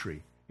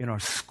country, in our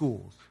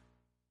schools,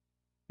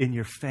 in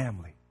your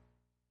family,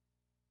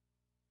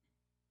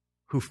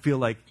 who feel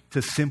like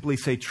to simply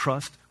say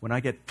trust when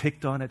I get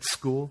picked on at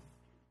school.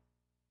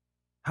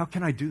 How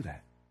can I do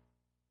that?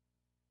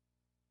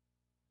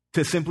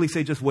 To simply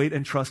say, just wait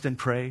and trust and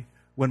pray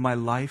when my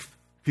life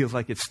feels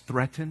like it's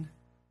threatened,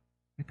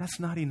 that's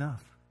not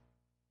enough.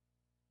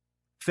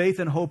 Faith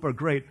and hope are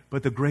great,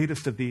 but the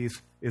greatest of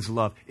these is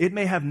love. It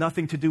may have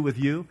nothing to do with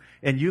you,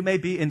 and you may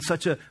be in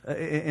such a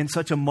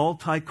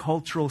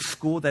multicultural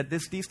school that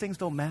these things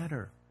don't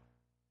matter.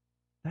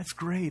 That's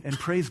great, and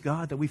praise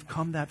God that we've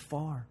come that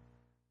far.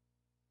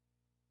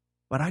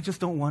 But I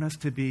just don't want us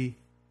to be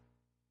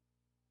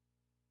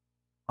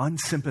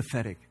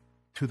unsympathetic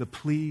to the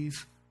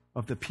pleas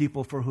of the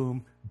people for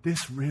whom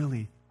this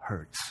really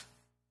hurts.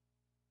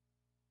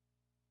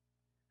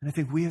 And I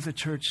think we as a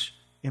church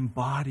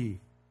embody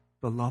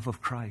the love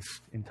of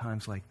Christ in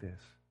times like this.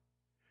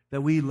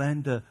 That we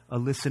lend a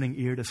listening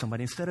ear to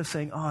somebody. Instead of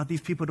saying,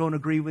 these people don't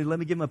agree with me, let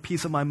me give them a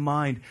piece of my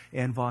mind.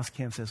 Ann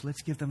Voskamp says,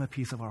 let's give them a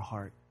piece of our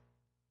heart.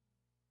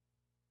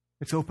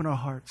 Let's open our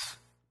hearts.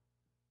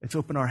 Let's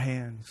open our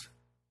hands.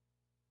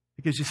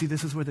 Because you see,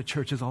 this is where the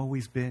church has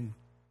always been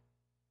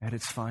at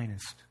its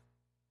finest.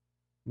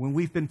 When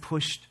we've been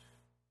pushed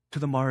to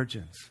the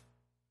margins,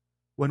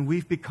 when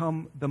we've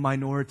become the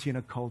minority in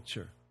a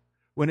culture,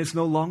 when it's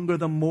no longer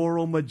the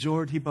moral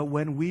majority, but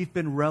when we've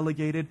been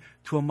relegated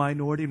to a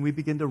minority and we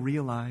begin to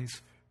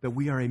realize that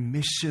we are a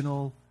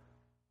missional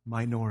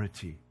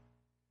minority.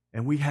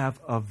 And we have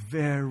a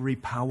very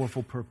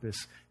powerful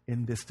purpose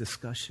in this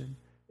discussion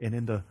and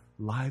in the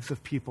lives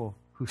of people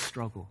who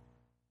struggle.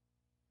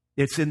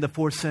 It's in the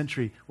 4th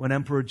century when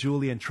Emperor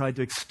Julian tried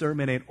to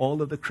exterminate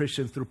all of the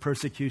Christians through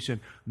persecution,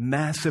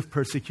 massive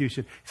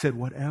persecution. He said,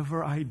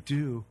 whatever I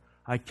do,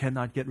 I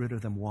cannot get rid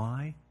of them.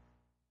 Why?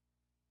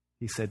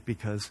 He said,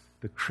 because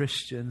the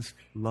Christians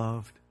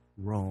loved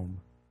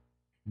Rome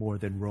more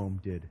than Rome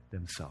did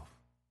themselves.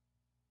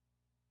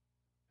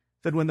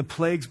 He said when the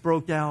plagues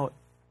broke out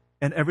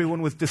and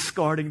everyone was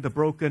discarding the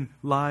broken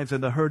lives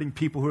and the hurting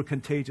people who were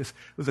contagious,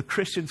 it was the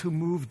Christians who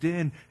moved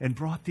in and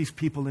brought these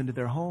people into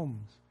their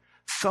homes.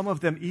 Some of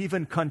them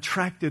even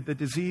contracted the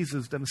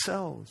diseases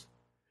themselves.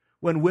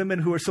 When women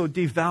who were so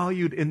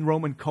devalued in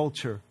Roman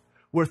culture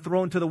were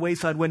thrown to the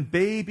wayside, when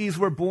babies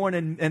were born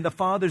and the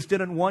fathers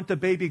didn't want a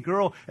baby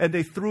girl and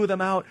they threw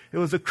them out, it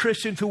was the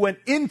Christians who went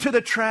into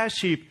the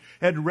trash heap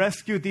and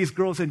rescued these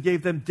girls and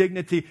gave them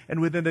dignity, and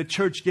within the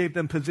church gave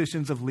them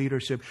positions of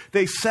leadership.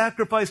 They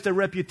sacrificed their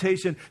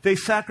reputation, they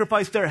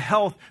sacrificed their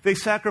health, they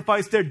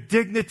sacrificed their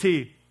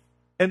dignity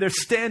and their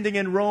standing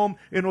in Rome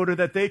in order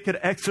that they could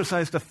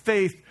exercise the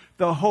faith,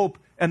 the hope,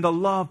 and the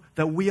love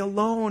that we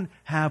alone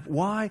have.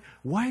 Why?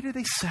 Why do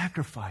they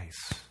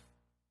sacrifice?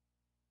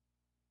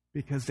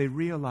 Because they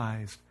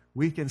realized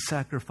we can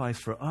sacrifice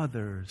for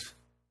others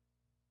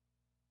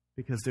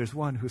because there's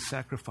one who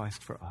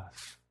sacrificed for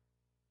us.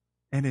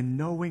 And in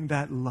knowing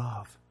that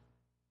love,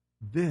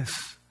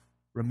 this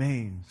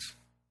remains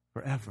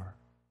forever.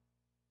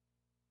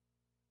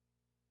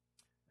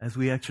 As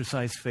we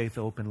exercise faith,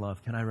 hope, and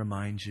love, can I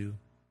remind you,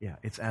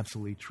 it's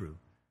absolutely true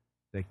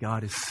that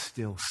God is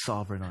still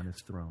sovereign on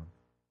his throne.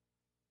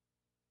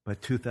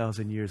 But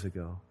 2,000 years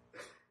ago,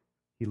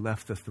 he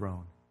left the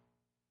throne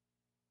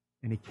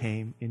and he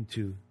came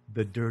into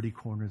the dirty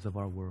corners of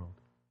our world.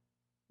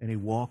 And he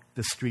walked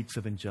the streets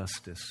of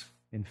injustice.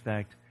 In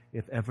fact,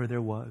 if ever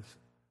there was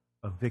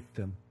a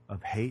victim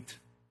of hate,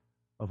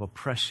 of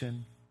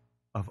oppression,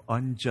 of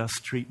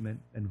unjust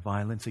treatment and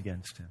violence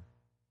against him,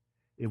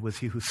 it was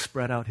he who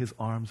spread out his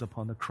arms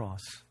upon the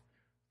cross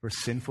for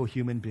sinful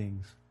human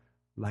beings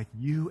like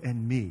you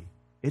and me.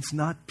 It's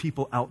not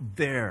people out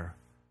there,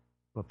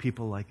 but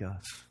people like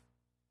us.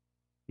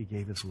 He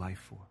gave his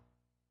life for.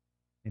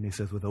 And he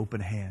says, with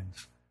open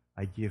hands,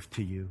 I give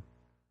to you.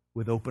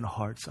 With open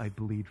hearts, I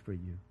bleed for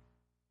you.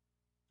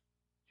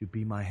 You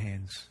be my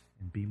hands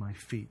and be my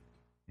feet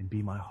and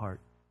be my heart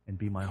and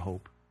be my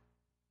hope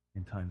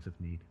in times of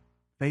need.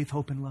 Faith,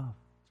 hope, and love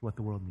is what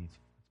the world needs.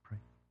 Let's pray.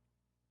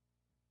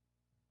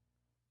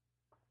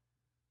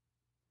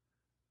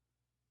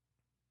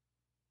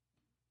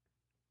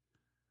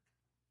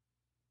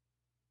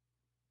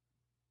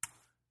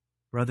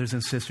 Brothers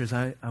and sisters,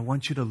 I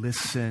want you to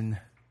listen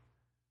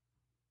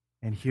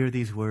and hear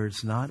these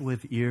words, not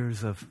with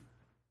ears of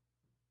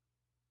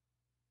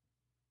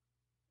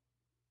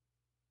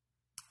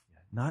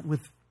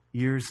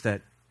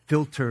that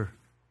filter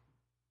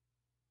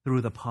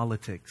through the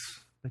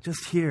politics, but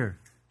just hear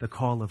the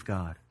call of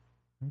God,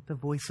 right? The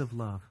voice of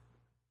love.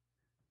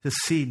 To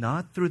see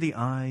not through the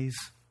eyes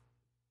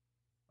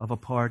of a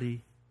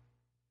party,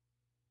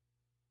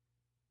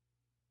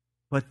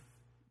 but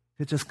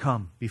to just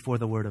come before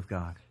the Word of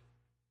God.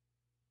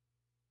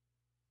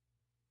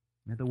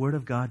 And the Word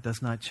of God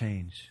does not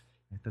change.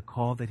 The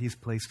call that he's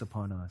placed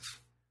upon us,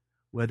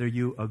 whether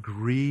you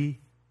agree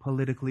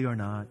politically or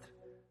not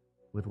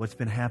with what's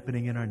been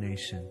happening in our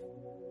nation,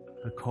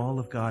 the call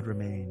of God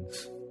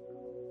remains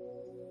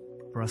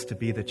for us to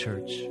be the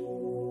church.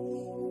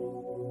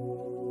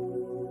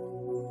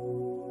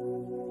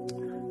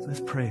 So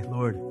let's pray,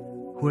 Lord,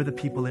 who are the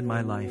people in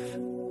my life?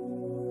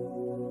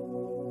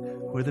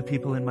 Who are the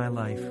people in my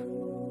life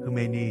who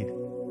may need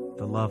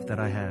the love that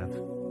I have,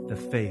 the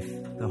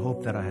faith, the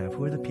hope that I have?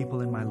 Who are the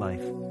people in my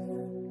life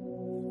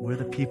Where are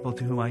the people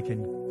to whom I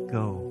can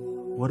go?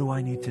 What do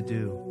I need to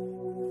do?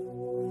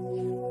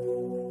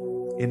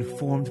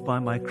 Informed by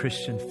my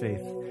Christian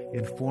faith,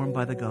 informed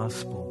by the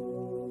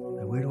gospel.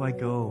 And where do I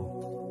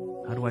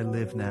go? How do I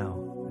live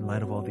now in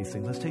light of all these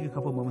things? Let's take a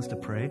couple moments to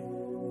pray.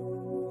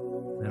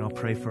 Then I'll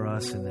pray for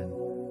us, and then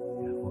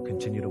we'll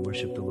continue to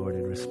worship the Lord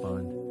and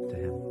respond to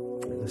Him.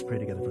 Let's pray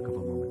together for a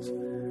couple of moments.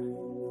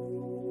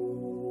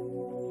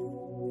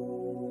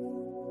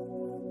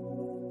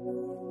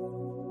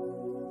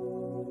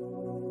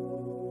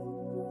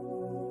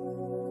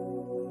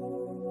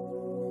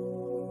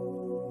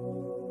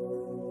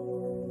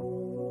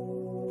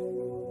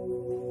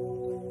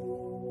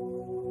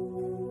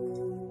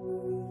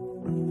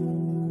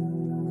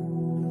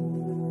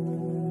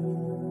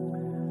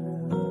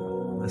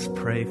 Let's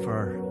pray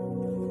for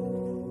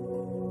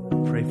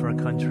our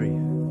country.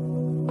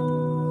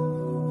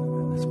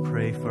 Let's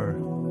pray for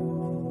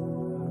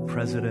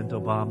President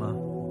Obama.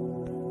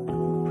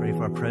 Pray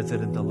for our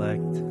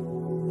president-elect.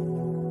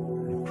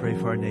 Pray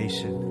for our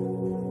nation.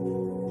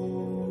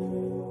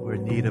 We're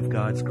in need of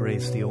God's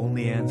grace. The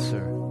only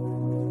answer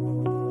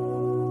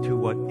to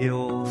what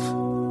ills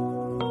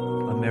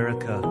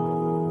America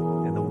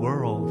and the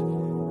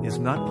world is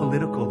not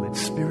political,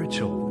 it's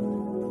spiritual.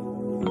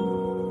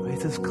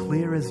 It's as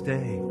clear as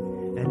day.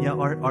 And yet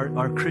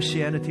our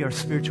Christianity, our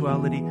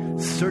spirituality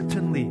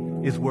certainly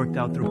is worked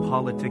out through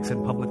politics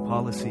and public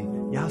policy.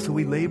 Yeah, so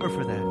we labor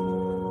for that.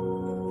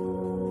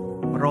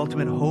 But our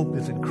ultimate hope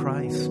is in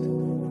Christ.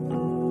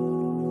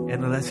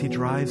 And unless He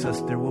drives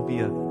us, there will be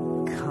a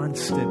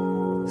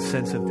constant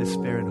sense of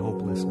despair and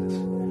hopelessness.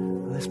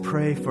 Let's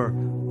pray for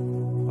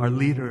our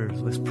leaders.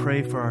 Let's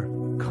pray for our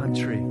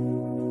country.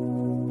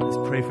 Let's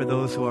pray for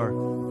those who are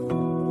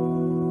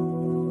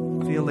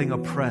feeling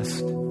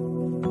oppressed,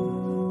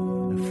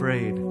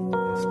 afraid.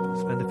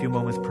 Spend a few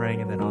moments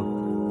praying, and then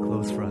I'll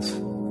close for us.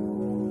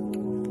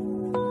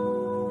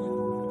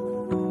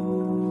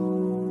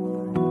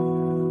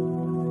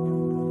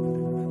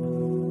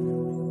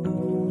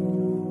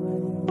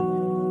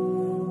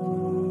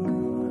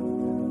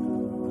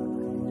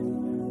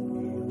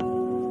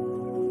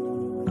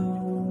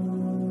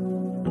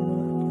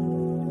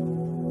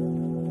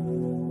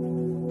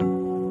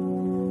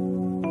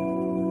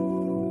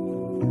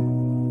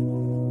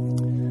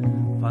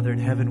 Father in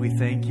heaven, we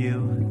thank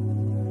you.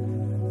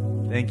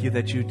 Thank you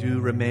that you do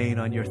remain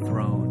on your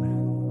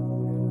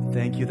throne.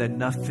 Thank you that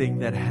nothing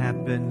that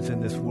happens in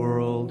this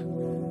world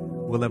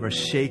will ever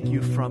shake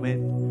you from it.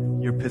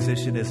 Your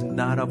position is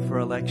not up for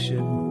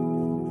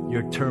election.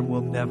 Your term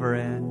will never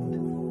end.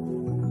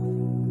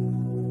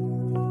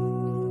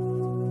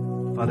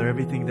 Father,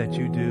 everything that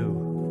you do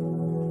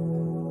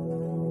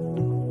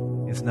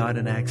is not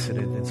an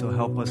accident. And so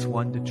help us,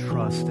 one, to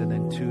trust, and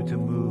then two, to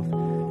move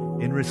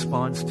in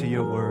response to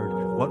your word.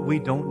 What we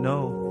don't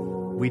know,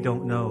 we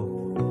don't know.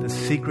 The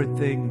secret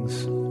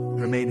things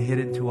remain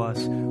hidden to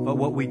us. But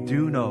what we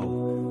do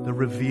know, the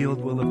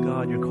revealed will of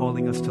God, you're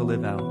calling us to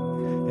live out.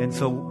 And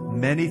so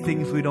many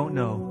things we don't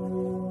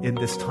know in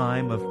this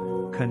time of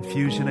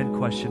confusion and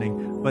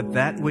questioning. But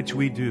that which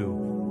we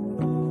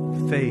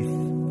do, faith,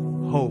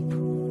 hope,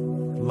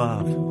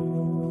 love,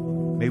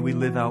 may we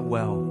live out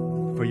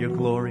well for your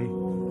glory,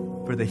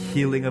 for the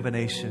healing of a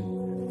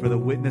nation, for the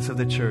witness of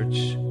the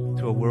church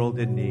to a world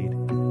in need.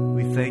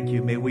 We thank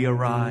you. May we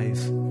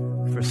arise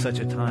for such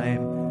a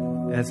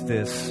time as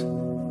this,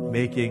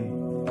 making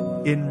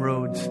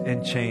inroads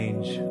and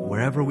change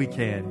wherever we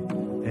can,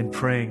 and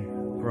praying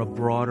for a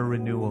broader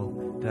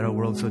renewal that our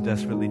world so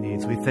desperately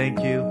needs. We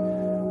thank you.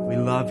 We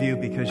love you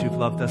because you've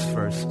loved us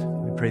first.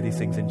 We pray these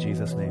things in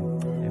Jesus' name.